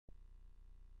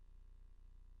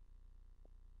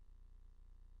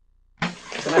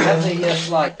have the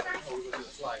slide.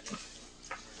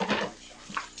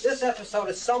 This episode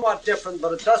is somewhat different,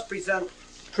 but it does present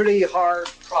pretty hard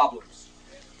problems.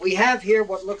 We have here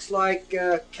what looks like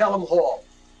Kellam Hall,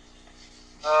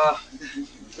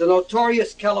 the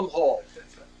notorious Kellam Hall.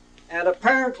 And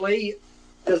apparently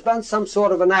there's been some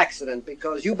sort of an accident,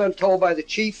 because you've been told by the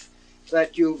chief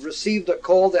that you've received a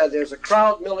call that there's a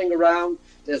crowd milling around,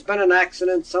 there's been an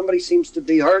accident, somebody seems to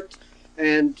be hurt,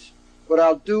 and what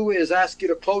I'll do is ask you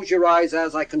to close your eyes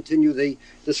as I continue the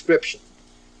description.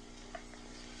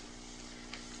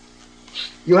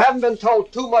 You haven't been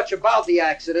told too much about the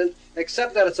accident,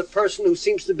 except that it's a person who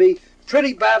seems to be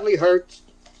pretty badly hurt,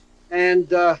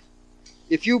 and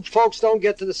if you folks don't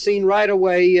get to the scene right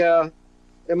away,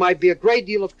 there might be a great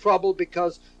deal of trouble,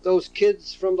 because those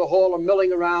kids from the hall are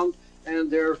milling around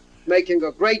and they're making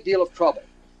a great deal of trouble.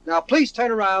 Now please turn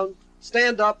around,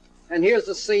 stand up, and here's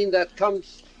the scene that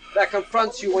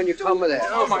confronts you when you come there.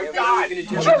 Oh my God! We're calling an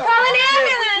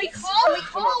ambulance! We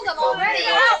called them already.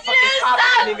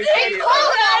 They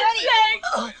called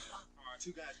already.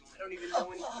 Two guys. I don't even know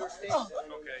any first names.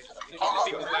 Okay.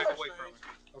 People back away from it.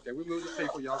 Okay, we move the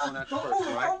people. Y'all going after first,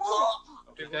 all right?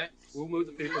 Okay. We'll move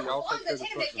the people. Y'all take care of the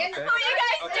person, okay? Oh, you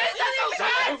guys do something for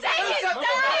God's sake!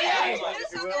 Do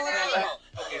something for me!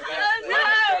 Oh, no!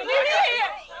 Leave me here! I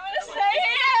want to stay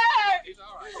here! He's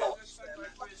all right.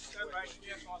 Step back.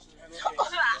 Yes, Austin. Look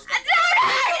at that!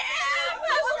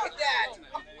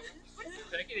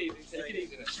 Take it easy. Take it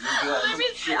easy.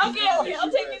 Okay, I'll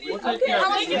take it easy. Okay,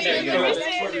 I'll take it easy.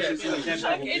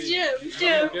 Okay, Jim. His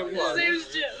name's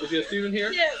Jim. Is he a student here?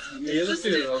 Yes. He is a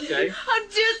student, okay. I'll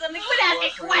do something. Quit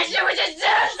asking questions. We just do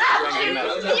something.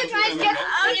 You guys just, come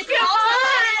on.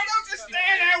 Don't just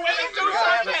stand there with him. Do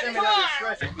something. Come on.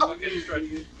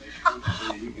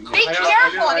 Be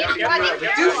careful. Everybody.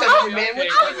 Do something, man.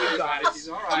 What's He's with you guys? He's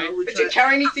all right. Did you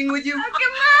carry anything with you? Oh, come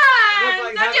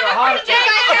on. Don't you want to take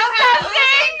something?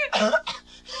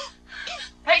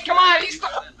 Hey, come on. He's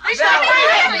not breathing. Stop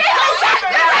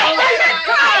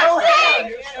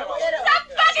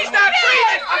He's not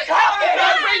breathing. A cop is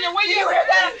not breathing. Will you hear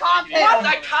that? A cop is. What?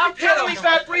 A cop? Tell him he's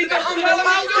not breathing. Tell him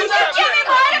I'm doing that. Give me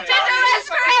one of the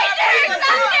respirator or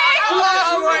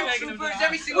something.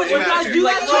 Every single one. You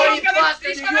like Lloyd Boston?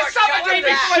 He's gonna suffocate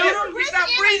me. He's not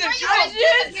breathing.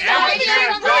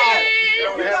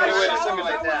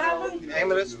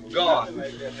 Ambulance gone.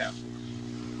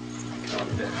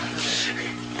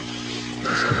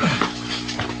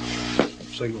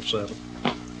 Signal 7.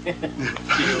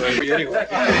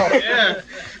 Yeah.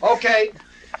 Okay.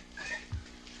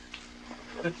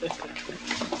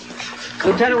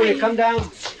 Lieutenant, will you come down?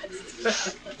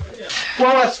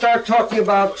 Well, let's start talking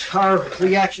about our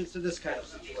reactions to this kind of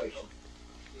situation.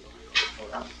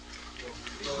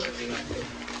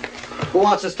 Who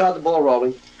wants to start the ball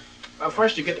rolling? Well,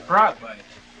 first you get the crowd back.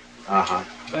 Uh-huh.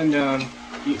 And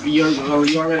you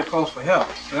already calls for help.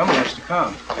 The ambulance to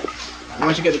come. And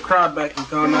once you get the crowd back and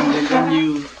come, and then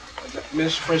you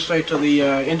first say to the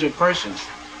injured person,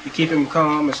 you keep him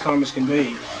calm as can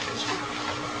be.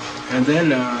 And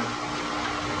then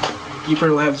you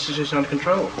pretty well have the situation under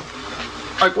control.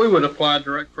 Like, we would apply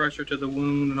direct pressure to the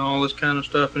wound and all this kind of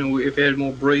stuff, and if he had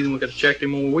more breathing, we could have checked him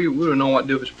more. We wouldn't know what to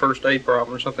do if it's a first aid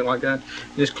problem or something like that.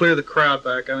 Just clear the crowd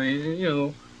back. I mean, you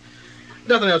know,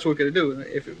 nothing else we could do.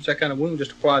 If it was that kind of wound,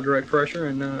 just apply direct pressure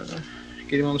and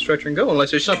get him on the stretcher and go,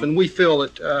 unless there's something we feel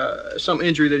that, some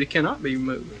injury that he cannot be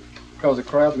removed. Because the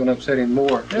crowd's going to upset him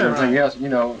more than everything else, you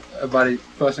know, everybody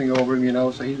fussing over him, you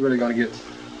know, so he's really going to get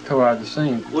tore out of the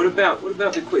scene. What about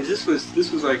the quiz? This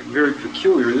was like very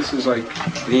peculiar. This was like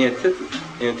the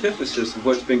antithesis of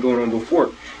what's been going on before.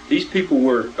 These people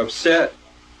were upset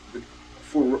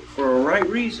for a right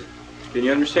reason. Can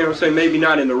you understand what I'm saying? Maybe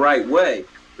not in the right way,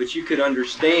 but you could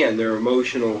understand their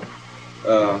emotional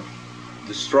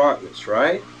distraughtness,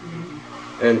 right? Mm-hmm.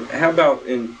 And how about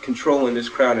in controlling this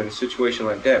crowd in a situation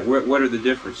like that? What are the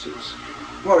differences?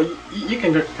 Well, you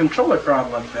can control a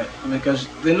crowd like that because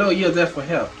they know you're there for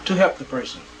help, to help the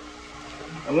person.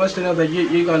 And once they know that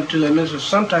you're going to administer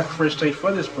some type of first aid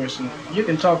for this person, you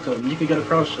can talk to them, you can get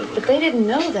across to them. But they didn't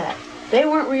know that. They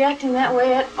weren't reacting that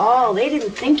way at all. They didn't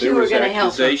think you were going to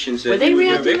help them. Were they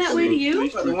reacting that way to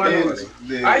you?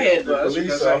 The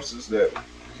police officers that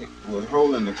were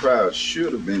holding the crowd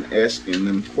should have been asking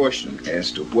them questions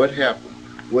as to what happened.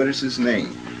 What is his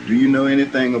name? Do you know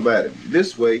anything about it?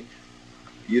 This way,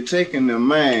 you're taking their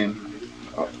mind,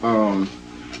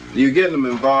 you're getting them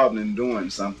involved in doing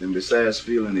something besides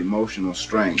feeling emotional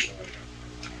strain.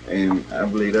 And I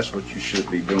believe that's what you should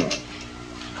be doing.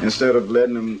 Instead of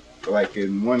letting them, like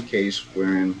in one case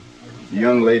wherein the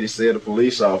young lady said a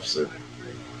police officer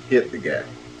hit the guy.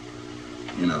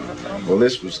 you know. Well,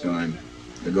 this was going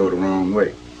to go the wrong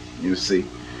way, you see.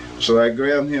 So I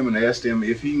grabbed him and asked him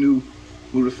if he knew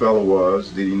who the fellow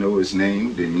was. Did he know his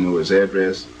name? Did he know his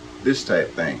address? This type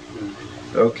thing.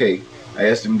 Okay. I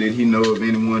asked him, did he know of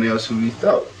anyone else who he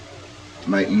thought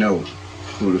might know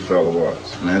who the fellow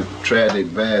was? And I tried to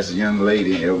advise the young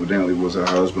lady, evidently was her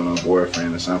husband or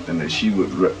boyfriend or something, that she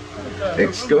would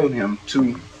escort him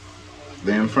to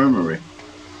the infirmary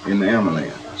in the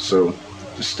ambulance. So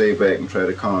just stay back and try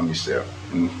to calm yourself.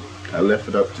 And I left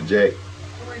it up to Jack.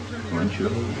 Weren't you?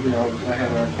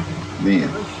 Then.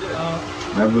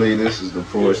 I believe this is the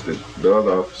course that the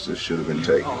other officers should have been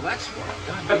taking.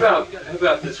 How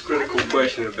about this critical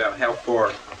question about how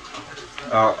far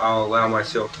I'll allow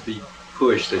myself to be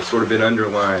pushed? That's sort of been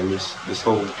underlying this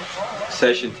whole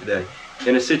session today.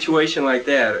 In a situation like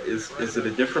that, is it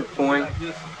a different point?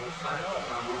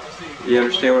 You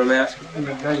understand what I'm asking?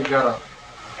 Now you got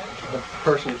a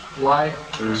person's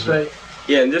life at stake.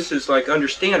 Yeah, and this is like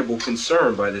understandable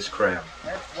concern by this crowd.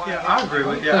 Yeah, I agree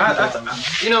with you.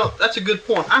 You know, that's a good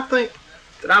point. I think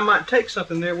that I might take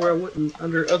something there where I wouldn't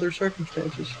under other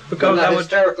circumstances. Because that I would,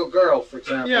 hysterical girl, for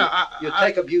example. Yeah, you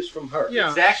take abuse from her. Yeah,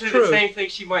 exactly the same thing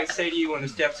she might say to you on the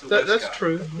steps of Westcott. That's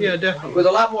true. Yeah, definitely. With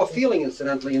a lot more feeling,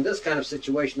 incidentally, in this kind of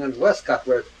situation than Westcott,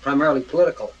 where it's primarily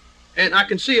political. And I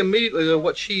can see immediately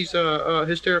what she's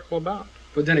hysterical about.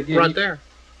 But then again, right there.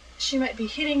 She might be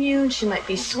hitting you, and she might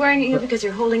be swearing at you because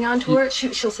you're holding on to her.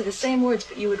 She'll say the same words,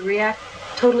 but you would react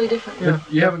totally differently. Yeah.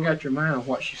 You haven't got your mind on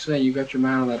what she's saying. You got your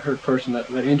mind on that hurt person, that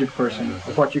injured person,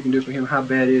 what you can do for him. How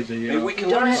bad is he? Maybe we can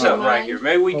learn something right here.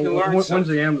 Maybe we can learn something. When's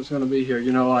the ambulance going to be here?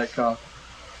 You know, like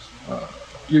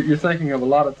you're thinking of a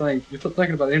lot of things. You're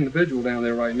thinking about the individual down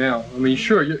there right now. I mean,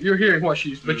 sure, you're hearing what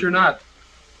she's, but you're not,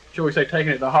 shall we say,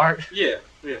 taking it to heart. Yeah.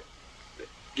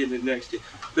 Getting it next to you.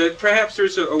 But perhaps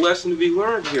there's a lesson to be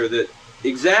learned here that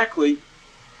exactly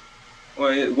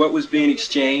what was being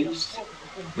exchanged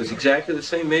was exactly the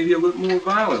same, maybe a little more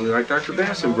violently, like Dr.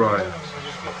 Bassin brought up.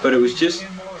 But it was just,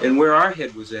 and where our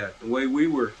head was at, the way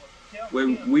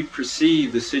we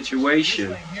perceived the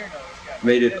situation,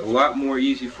 made it a lot more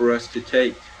easy for us to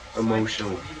take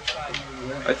emotionally.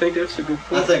 I think that's a good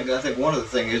point. I think one of the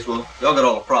things is, well, y'all got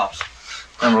all the props,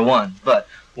 number one. But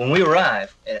when we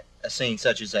arrive at a scene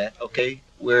such as that, okay,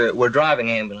 we're driving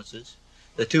ambulances.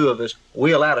 The two of us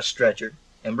wheel out a stretcher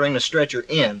and bring the stretcher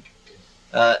in.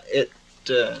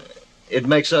 It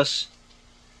makes us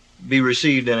be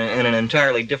received in an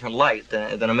entirely different light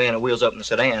than a man that wheels up in a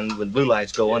sedan with blue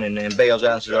lights going and bails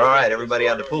out and says, all right, everybody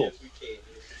out of the pool.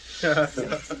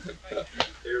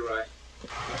 You're right.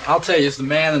 I'll tell you, it's the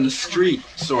man in the street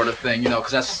sort of thing, you know,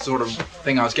 because that's the sort of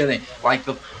thing I was getting. Like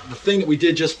the thing that we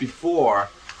did just before,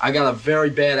 I got a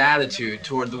very bad attitude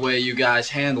toward the way you guys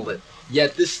handled it.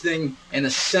 Yet this thing, in a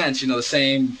sense, you know, the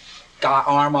same guy,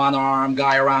 arm on arm,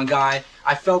 guy around guy,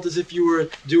 I felt as if you were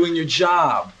doing your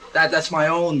job. That's my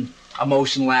own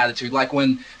emotional attitude. Like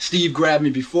when Steve grabbed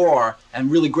me before and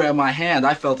really grabbed my hand,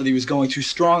 I felt that he was going too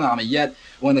strong on me. Yet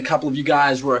when a couple of you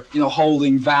guys were, you know,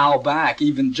 holding Val back,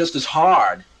 even just as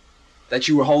hard that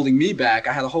you were holding me back,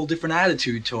 I had a whole different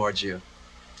attitude towards you.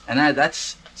 And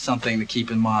that's something to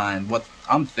keep in mind, what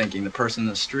I'm thinking, the person in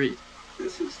the street.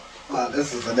 This is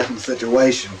a different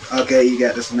situation. Okay, you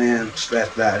got this man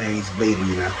stretched out here, he's bleeding,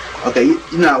 you know. Okay,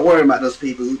 you're not worried about those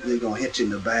people who're going to hit you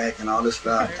in the back and all this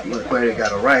stuff. Look where they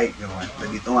got a right going.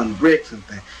 They be throwing bricks and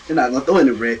things. You're not going to throw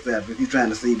any bricks at if you're trying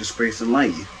to see the sprays and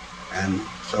light you. And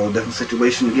so a different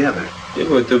situation together. Yeah,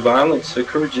 but the violence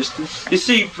occurred just as... You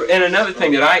see, and another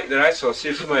thing that I saw, see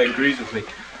if somebody agrees with me.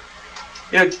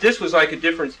 You know, this was like a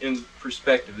difference in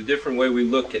perspective, a different way we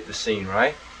looked at the scene,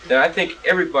 right? And I think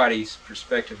everybody's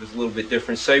perspective is a little bit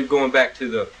different. Say, going back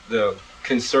to the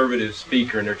conservative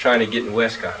speaker, and they're trying to get in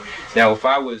Westcott. Now, if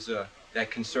I was that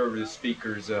conservative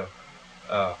speaker's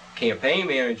campaign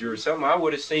manager or something, I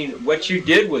would have seen what you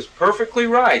did was perfectly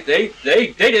right. They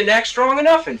didn't act strong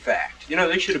enough, in fact. You know,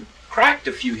 they should have cracked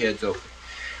a few heads open.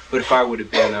 But if I would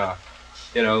have been,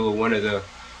 you know, one of the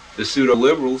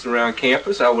pseudo-liberals around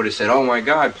campus, I would have said, oh my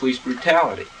God, police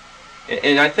brutality.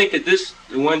 And I think that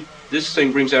this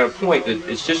thing brings out a point that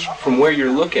it's just from where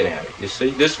you're looking at it. You see,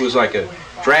 this was like a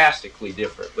drastically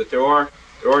different, but there are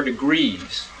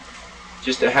degrees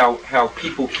just to how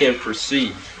people can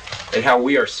perceive and how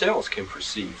we ourselves can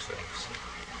perceive things.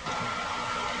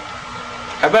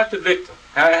 How about the victim?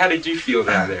 How did you feel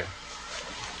down there?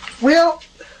 Well,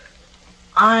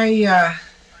 I,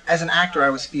 as an actor, I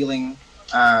was feeling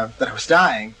that I was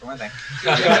dying, for one thing.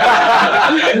 No,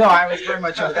 I was very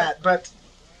much on that, but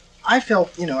I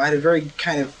felt, you know, I had a very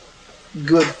kind of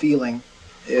good feeling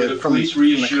Were the police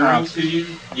reassuring to you,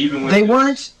 even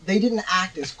when they didn't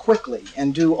act as quickly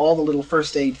and do all the little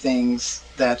first aid things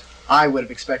that I would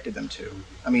have expected them to.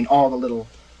 I mean, all the little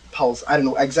pulse. I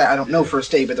don't know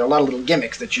first aid, but there are a lot of little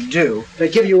gimmicks that you do. They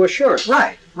give you assurance.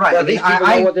 Right. That these people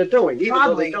know what they're doing, even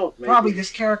though they don't. Maybe. Probably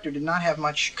this character did not have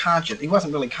much conscience. He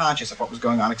wasn't really conscious of what was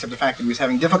going on, except the fact that he was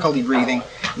having difficulty breathing.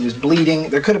 He was bleeding.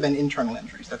 There could have been internal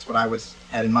injuries. That's what I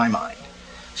had in my mind.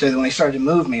 So that when they started to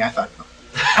move me, I thought,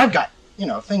 I've got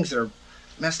things that are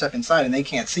messed up inside, and they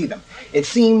can't see them.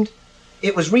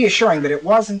 It was reassuring that it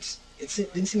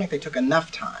didn't seem like they took enough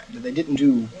time. That they didn't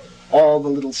do all the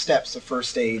little steps of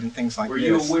first aid and things like this. Were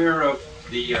you aware of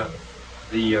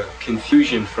the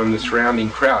confusion from the surrounding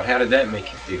crowd? How did that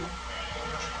make you feel?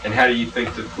 And how do you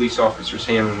think the police officers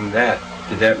handling that?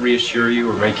 Did that reassure you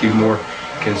or make you more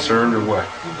concerned, or what?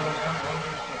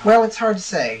 Well, it's hard to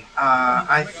say.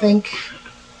 I think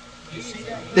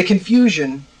the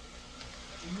confusion,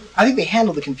 I think they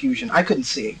handled the confusion. I couldn't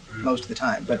see most of the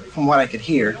time, but from what I could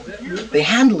hear, they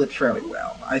handled it fairly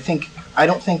well.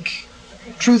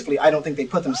 Truthfully, I don't think they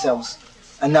put themselves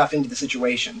enough into the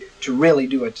situation to really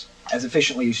do it as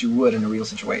efficiently as you would in a real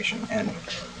situation. And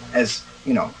as,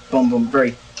 boom, boom,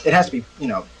 it has to be,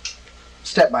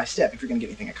 step by step if you're going to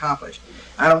get anything accomplished.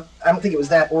 I don't think it was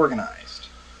that organized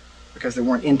because they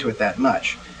weren't into it that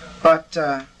much. But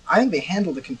I think they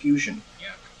handled the confusion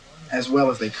as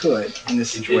well as they could in this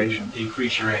situation. Didn't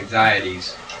increase your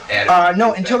anxieties?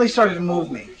 No, until they started to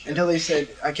move me. Until they said,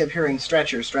 I kept hearing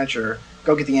stretcher,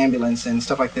 go get the ambulance and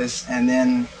stuff like this, and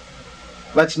then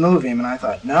let's move him. And I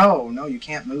thought, no, you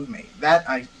can't move me.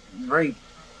 I very,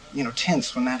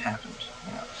 tense when that happened.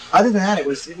 Other than that, it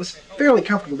was fairly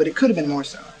comfortable, but it could have been more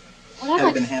so. Had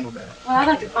it been handled better. What I'd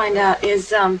like to find out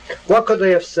is what could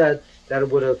they have said that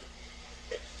would have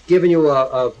given you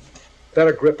a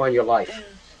better grip on your life?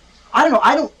 I don't know.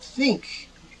 I don't think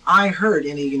I heard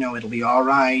any, it'll be all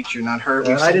right, you're not hurt.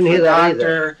 I didn't hear that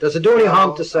either. Does it do any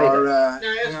harm to say that? No,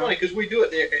 it's funny because we do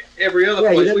it every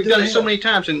other place. We've done it so many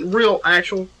times in real,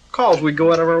 actual calls. We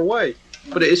go out of our way.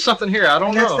 But it's something here, I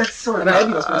don't know. That's sort of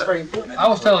nebulous, but it's very important. I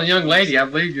was telling a young lady, I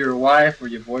believe your wife or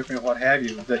your boyfriend or what have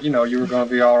you, that, you were going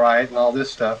to be all right and all this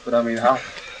stuff. But I mean, I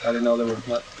didn't know there was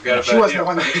much. She wasn't the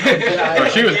one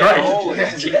that... She was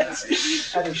great.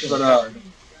 Yes. I think she was.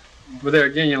 But there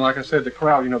again, like I said, the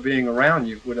crowd, being around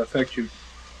you would affect you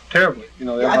terribly.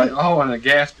 Everybody, and the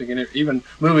gasping, and even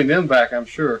moving them back, I'm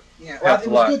sure. Yeah, well, it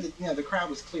was good that the crowd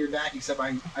was cleared back. Except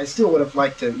I still would have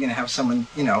liked to have someone,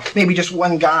 maybe just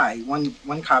one guy,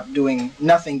 one cop doing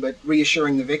nothing but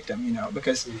reassuring the victim,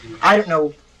 because I don't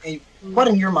know what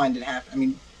in your mind did happen. I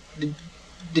mean,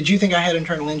 did you think I had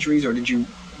internal injuries, or did you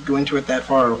go into it that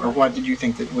far, or what did you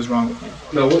think that was wrong with me?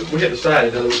 No, we had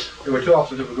decided there were two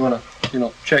officers that were going to,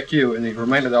 check you, and the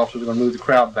remainder of the officers were going to move the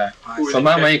crowd back. So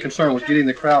my main concern was getting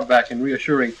the crowd back and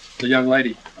reassuring the young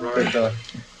lady. Right. That,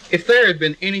 if there had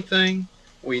been anything,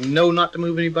 we know not to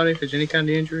move anybody if there's any kind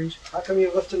of injuries. How come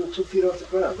you're lifting them 2 feet off the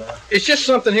ground? It's just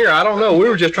something here. I don't know. We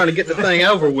were just trying to get the thing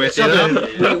over with.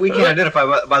 We can't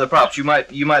identify by the props. You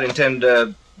might intend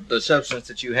the substance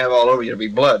that you have all over you to be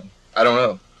blood. I don't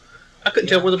know. I couldn't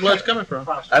tell where the blood's coming from.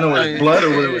 I don't know whether it's blood or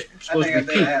whether it was supposed to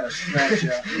be pee. I think I had a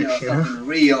stretcher, something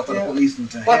real for the policeman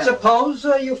to But suppose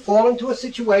you fall into a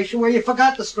situation where you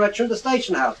forgot the stretcher in the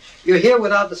station house. You're here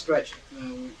without the stretcher.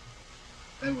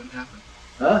 That wouldn't happen.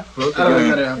 Huh? I don't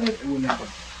think that happened. It wouldn't happen.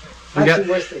 I've seen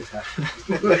worse things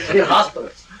happen. In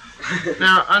hospitals.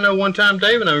 Now, I know one time,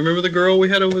 David, I remember the girl we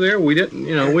had over there. We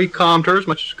didn't, we calmed her as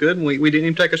much as we could, and we didn't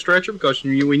even take a stretcher because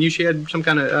we knew she had some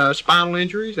kind of spinal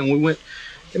injuries, and we went.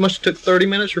 It must have took 30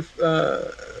 minutes or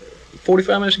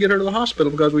 45 minutes to get her to the hospital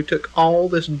because we took all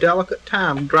this delicate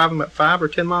time driving about 5 or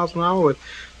 10 miles an hour with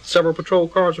several patrol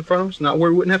cars in front of us, not where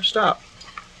we wouldn't have to stop.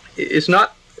 It's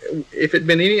not, if it had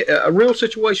been a real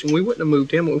situation, we wouldn't have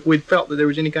moved him if we'd felt that there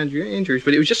was any kind of injuries,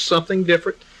 but it was just something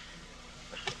different.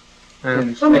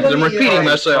 I'm repeating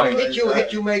myself.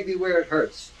 Hit you maybe where it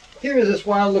hurts. Here is this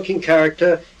wild-looking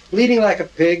character, bleeding like a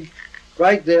pig,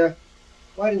 right there.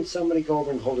 Why didn't somebody go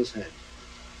over and hold his hand?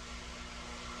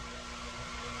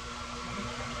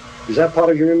 Is that part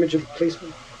of your image of the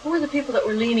policeman? Who were the people that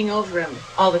were leaning over him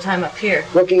all the time up here?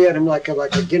 Looking at him like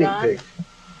a guinea pig.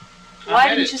 Why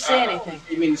didn't you say anything?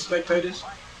 You mean the spectators?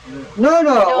 No,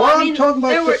 I'm talking about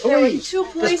there the police. There were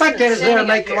 2 policemen. The spectators there to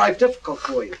make life difficult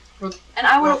for you. And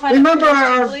I want to find Remember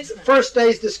our first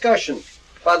day's discussion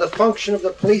by the function of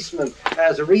the policeman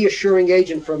as a reassuring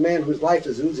agent for a man whose life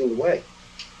is oozing away.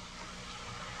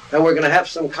 And we're going to have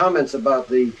some comments about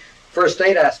the first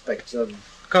aid aspects of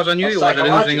Because I knew he wasn't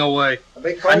oozing away.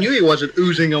 I knew he wasn't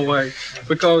oozing away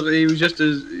because he was just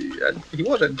as he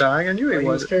wasn't dying. I knew he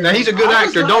wasn't. Now he's a good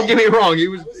actor. Don't get me wrong. He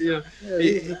was, you know,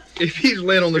 if he's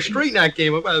laying on the street and I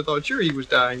came up, I thought sure he was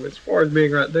dying. But as far as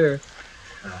being right there,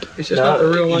 it's just not the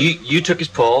real one. You took his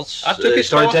pulse. I took his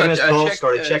started pulse. taking his pulse.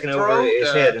 Started checking over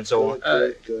his head and so on.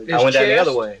 I went down the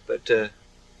other way, but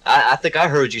I think I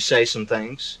heard you say some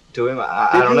things to him.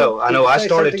 I don't know. I know I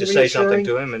started to say something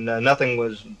to him, and nothing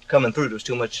was coming through. There was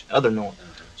too much other noise,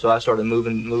 so I started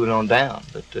moving on down.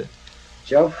 But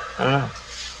Joe, I don't know.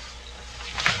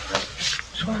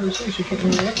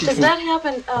 Does that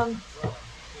happen,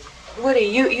 Woody?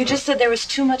 You just said there was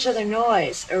too much other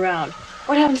noise around.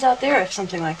 What happens out there if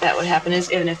something like that would happen?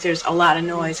 Even if there's a lot of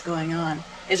noise going on,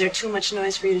 is there too much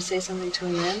noise for you to say something to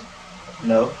him then?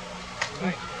 No.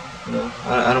 No,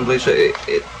 I don't believe so.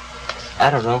 I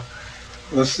don't know.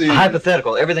 Let's see.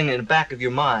 Hypothetical. Everything in the back of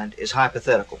your mind is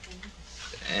hypothetical,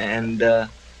 and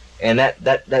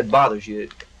that bothers you.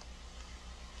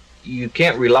 You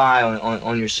can't rely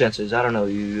on your senses. I don't know.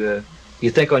 You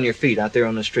think on your feet out there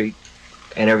on the street,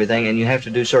 and everything, and you have to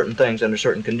do certain things under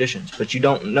certain conditions. But you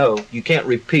don't know. You can't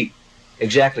repeat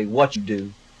exactly what you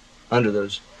do under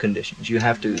those conditions. You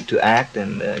have to act,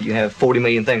 and you have 40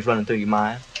 million things running through your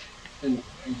mind. And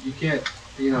you can't,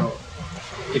 you know,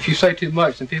 if you say too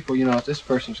much, then people, you know, this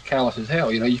person's callous as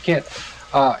hell. You know, you can't.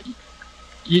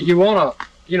 You want to,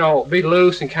 you know, be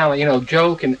loose and kind of, you know,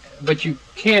 joke, but you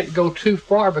can't go too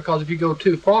far because if you go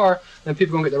too far, then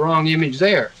people are gonna get the wrong image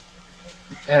there.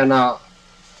 And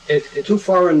too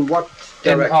far in what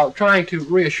direction? And trying to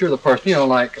reassure the person, you know,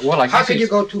 like, well, like. How can you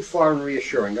go too far in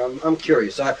reassuring? I'm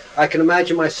curious. I can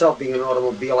imagine myself being in an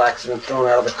automobile accident, thrown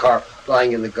out of the car,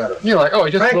 lying in the gutter. You're like, oh,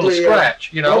 just frankly, a little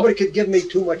scratch, you know. Nobody could give me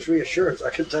too much reassurance.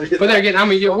 I can tell you that. But then again, I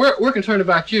mean, we're concerned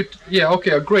about you. Yeah,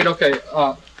 okay, great, okay.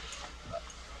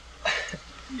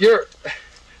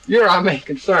 You're our main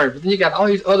concern, but then you got all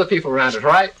these other people around us,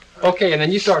 right? Okay, and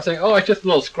then you start saying, oh, it's just a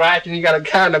little scratch, and you got a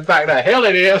guy in the back, the hell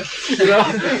it is, you know?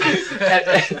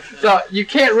 and so you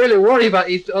can't really worry about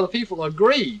these other people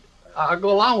agreed. I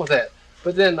go along with that.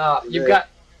 But then you've got...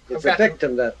 It's the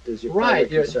victim that is your primary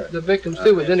concern. The victims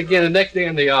too, but then again, the next day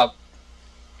in the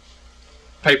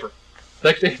paper,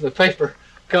 next day the paper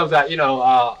comes out, you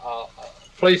know,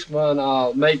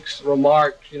 policeman makes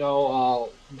remarks, you know,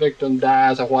 victim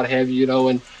dies or what have you, you know,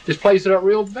 and just plays it up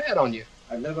real bad on you.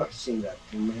 I've never seen that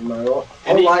in my whole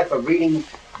life of reading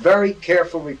very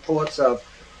careful reports of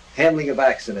handling of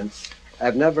accidents.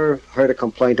 I've never heard a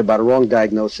complaint about a wrong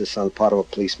diagnosis on the part of a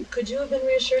policeman. Could you have been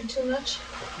reassured too much?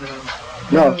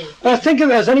 No. Think of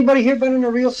it. Has anybody here been in a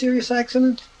real serious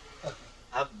accident?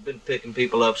 I've been picking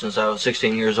people up since I was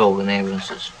 16 years old in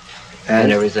ambulances and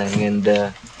everything,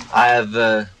 and I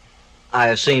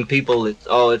have seen people that,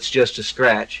 oh, it's just a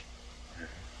scratch.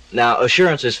 Now,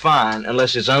 assurance is fine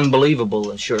unless it's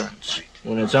unbelievable assurance.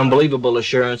 When it's unbelievable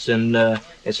assurance, then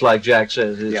it's like Jack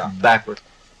says, it's backward.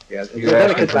 Yeah, you're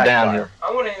asking for downhill.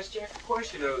 I want to ask Jack a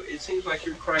question, though. It seems like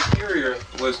your criteria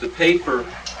was the paper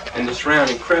and the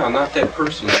surrounding crowd, not that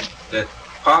person. That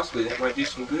possibly that might do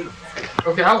some good.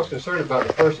 Okay, I was concerned about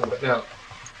the person, but now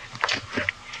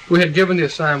we had given the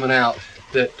assignment out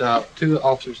that 2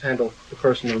 officers handle the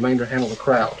person, the remainder handle the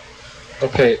crowd.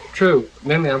 Okay, true.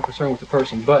 Mainly I'm concerned with the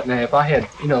person, but now if I had,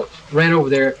 you know, ran over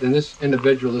there, then this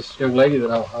individual, this young lady that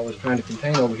I was trying to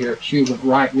contain over here, she went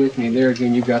right with me, and there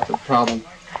again you got the problem.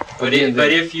 But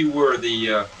if you were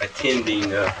the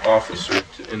attending officer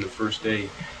in the first aid,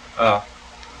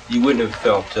 you wouldn't have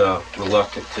felt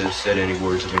reluctant to say any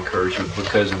words of encouragement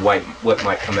because of what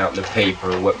might come out in the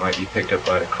paper or what might be picked up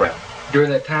by the crowd. During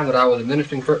that time that I was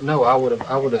administering, no, I would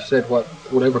have said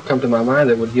whatever come to my mind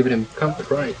that would give him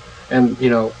comfort, right? And, you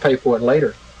know, pay for it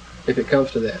later, if it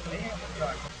comes to that.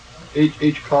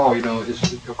 Each call, you know,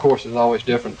 is of course is always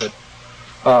different,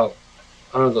 but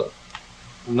under the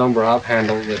number I've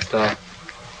handled, that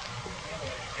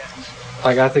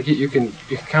like I think you can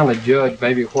kind of judge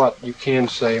maybe what you can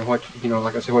say and what, you know,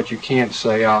 like I said, what you can't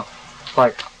say.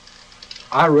 Like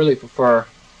I really prefer,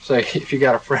 say, if you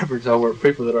got a preference over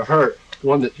people that are hurt,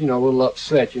 one that, you know, a little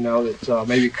upset, you know, that's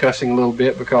maybe cussing a little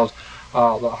bit because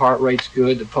the heart rate's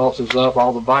good, the pulse is up,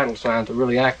 all the vital signs are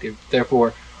really active.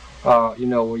 Therefore, you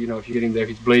know, if you get him there, if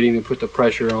he's bleeding, then put the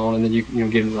pressure on, and then you know,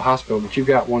 get him to the hospital. But you've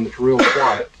got one that's real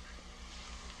quiet,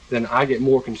 then I get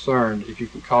more concerned. If you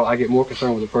can call, I get more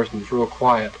concerned with the person that's real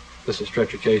quiet, that's a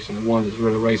stretcher case, and the one that's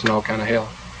really raising all kind of hell.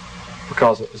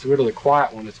 Because it's really the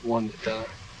quiet one that's the one that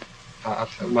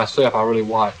myself I really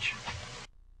watch.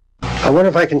 I wonder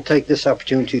if I can take this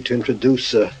opportunity to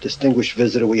introduce a distinguished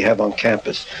visitor we have on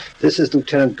campus. This is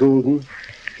Lieutenant Goulden.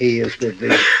 He is with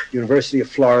the University of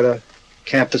Florida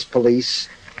campus police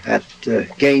at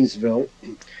Gainesville.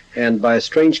 And by a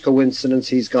strange coincidence,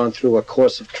 he's gone through a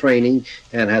course of training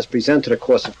and has presented a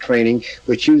course of training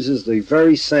which uses the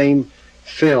very same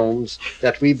films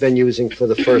that we've been using for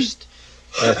the first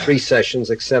 3 sessions,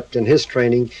 except in his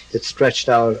training, it's stretched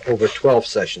out over 12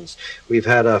 sessions. We've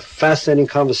had a fascinating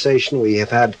conversation. We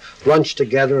have had lunch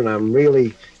together, and I'm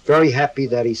really very happy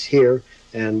that he's here,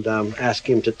 and ask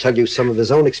him to tell you some of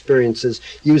his own experiences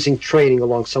using training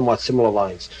along somewhat similar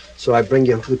lines. So I bring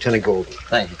you Lieutenant Golden.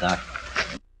 Thank you, Doc.